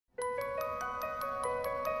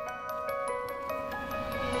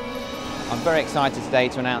I'm very excited today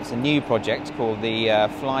to announce a new project called the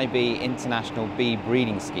Flybe International Bee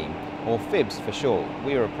Breeding Scheme, or F.I.B.S for short.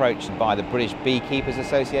 We were approached by the British Beekeepers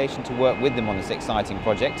Association to work with them on this exciting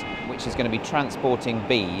project, which is going to be transporting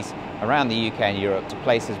bees around the UK and Europe to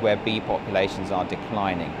places where bee populations are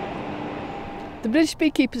declining. The British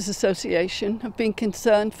Beekeepers Association have been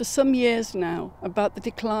concerned for some years now about the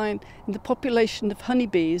decline in the population of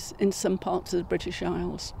honeybees in some parts of the British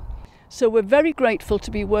Isles. So we're very grateful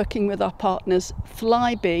to be working with our partners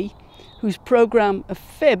Flybe, whose programme of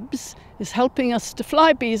F.I.B.B.S is helping us to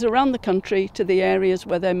fly bees around the country to the areas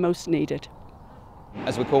where they're most needed.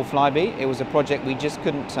 As we call Flybe, it was a project we just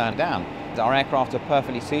couldn't turn down. Our aircraft are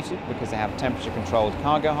perfectly suited because they have temperature-controlled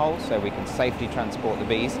cargo holds, so we can safely transport the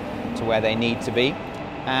bees to where they need to be.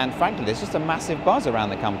 And frankly, there's just a massive buzz around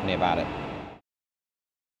the company about it.